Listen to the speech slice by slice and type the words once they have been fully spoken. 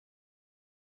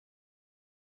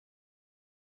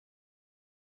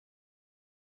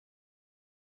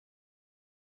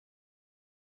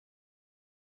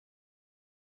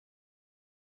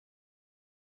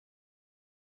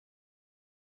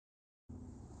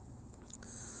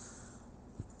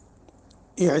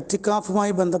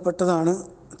ഇഅ്തികാഫുമായി ബന്ധപ്പെട്ടതാണ്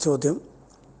ചോദ്യം.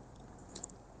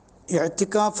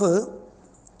 ഇഅ്തികാഫ്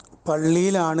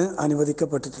പള്ളിയിലാണ്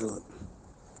അനുവദിക്കപ്പെട്ടിട്ടുള്ളത്.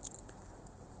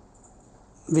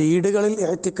 വീടുകളിൽ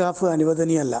ഇഅ്തികാഫ്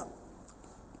അനുവദനീയമല്ല.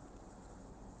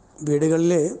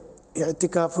 വീടുകളിൽ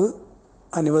ഇഅ്തികാഫ്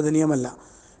അനുവദനീയമല്ല.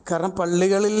 കാരണം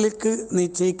പള്ളികളിലേക്ക്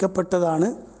നിശ്ചയിക്കപ്പെട്ടതാണ്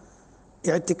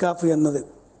ഇഅ്തികാഫ് എന്നത്.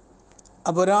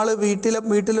 അപ്പോൾ ഒരാൾ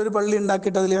വീട്ടിലൊരു പള്ളി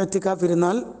ഉണ്ടാക്കിയിട്ട് അതിൽ ഇഅ്തികാഫ്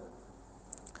ഇരുന്നാൽ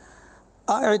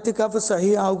ആ ഇഅ്തികാഫ്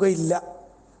സഹിയാവുകയില്ല.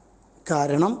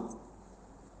 കാരണം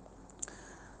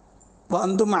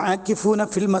വഅന്തും ആകിഫൂന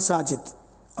ഫിൽ മസാജിദ്,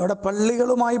 അവിടെ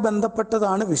പള്ളികളുമായി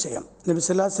ബന്ധപ്പെട്ടതാണ് വിഷയം. നബി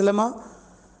സല്ലല്ലാഹു അലൈഹി വസല്ലമ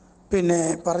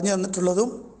പറഞ്ഞു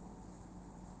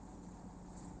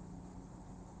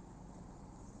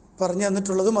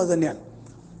തന്നിട്ടുള്ളതും അത് തന്നെയാണ്.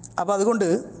 അപ്പോൾ അതുകൊണ്ട്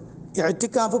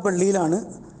ഇഅ്തികാഫ് പള്ളിയിലാണ്.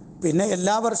 പിന്നെ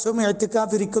എല്ലാ വർഷവും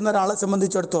ഇഅ്തികാഫ് ഇരിക്കുന്ന ഒരാളെ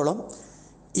സംബന്ധിച്ചിടത്തോളം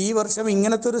ഈ വർഷം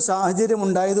ഇങ്ങനത്തെ ഒരു സാഹചര്യം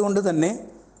ഉണ്ടായതുകൊണ്ട് തന്നെ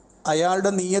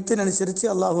അയാളുടെ നിയ്യത്തിനനുസരിച്ച്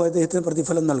അള്ളാഹു അദ്ദേഹത്തിന്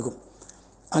പ്രതിഫലം നൽകും.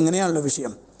 അങ്ങനെയാണല്ലോ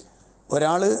വിഷയം.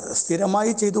 ഒരാൾ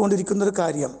സ്ഥിരമായി ചെയ്തുകൊണ്ടിരിക്കുന്നൊരു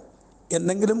കാര്യം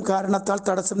എന്തെങ്കിലും കാരണത്താൽ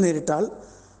തടസ്സം നേരിട്ടാൽ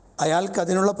അയാൾക്ക്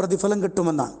അതിനുള്ള പ്രതിഫലം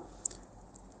കിട്ടുമെന്നാണ്.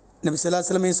 നബി സല്ലല്ലാഹു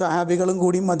അലൈഹി വസല്ലമയും സ്വഹാബികളും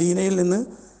കൂടി മദീനയിൽ നിന്ന്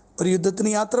ഒരു യുദ്ധത്തിന്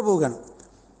യാത്ര പോവുകയാണ്.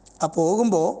 ആ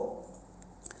പോകുമ്പോൾ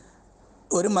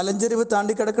ഒരു മലഞ്ചെരിവ്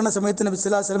താണ്ടിക്കിടക്കുന്ന സമയത്ത് നബി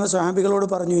സല്ലല്ലാഹു അലൈഹി വസല്ലം സ്വഹാബികളോട്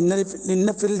പറഞ്ഞു,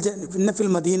 ഇന്നഫിൽ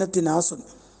മദീനത്തി നാസുൻ,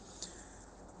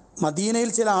 മദീനയിൽ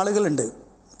ചില ആളുകളുണ്ട്,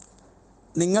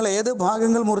 നിങ്ങൾ ഏത്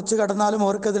ഭാഗങ്ങൾ മുറിച്ച് കടന്നാലും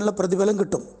അവർക്ക് അതിനുള്ള പ്രതിഫലം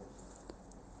കിട്ടും.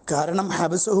 കാരണം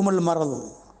ഹബസഹുമുൽ മറദ്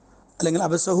അല്ലെങ്കിൽ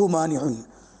അബസഹു മാനിഉൻ,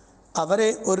 അവരെ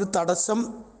ഒരു തടസ്സം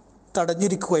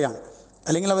തടഞ്ഞിരിക്കുകയാണ്,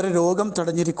 അല്ലെങ്കിൽ അവരെ രോഗം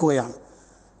തടഞ്ഞിരിക്കുകയാണ്.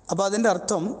 അപ്പോൾ അതിൻ്റെ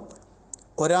അർത്ഥം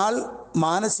ഒരാൾ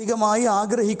മാനസികമായി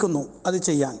ആഗ്രഹിക്കുന്നു അത്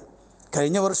ചെയ്യാൻ.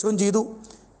 കഴിഞ്ഞ വർഷവും ചെയ്തു,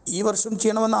 ഈ വർഷം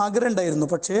ചെയ്യണമെന്ന് ആഗ്രഹം ഉണ്ടായിരുന്നു.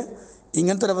 പക്ഷേ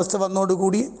ഇങ്ങനത്തെ ഒരവസ്ഥ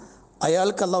വന്നതോടുകൂടി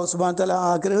അയാൾക്ക് അല്ലാഹു സുബ്ഹാനഹു വ തആല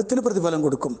ആഗ്രഹത്തിന് പ്രതിഫലം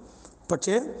കൊടുക്കും.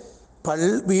 പക്ഷേ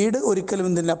വീട് ഒരിക്കലും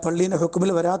എന്തില്ല പള്ളീൻ്റെ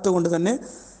ഹുക്മിൽ വരാത്തത് കൊണ്ട് തന്നെ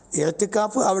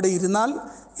ഇഅ്തികാഫ് അവിടെ ഇരുന്നാൽ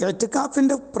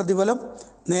ഇഅ്തികാഫിൻ്റെ പ്രതിഫലം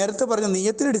നേരത്തെ പറഞ്ഞ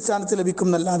നിയ്യത്തിൻ്റെ അടിസ്ഥാനത്തിൽ ലഭിക്കും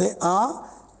എന്നല്ലാതെ ആ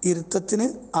ഇരുത്തത്തിന്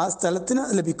ആ സ്ഥലത്തിന്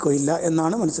ലഭിക്കുകയില്ല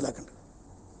എന്നാണ് മനസ്സിലാക്കേണ്ടത്.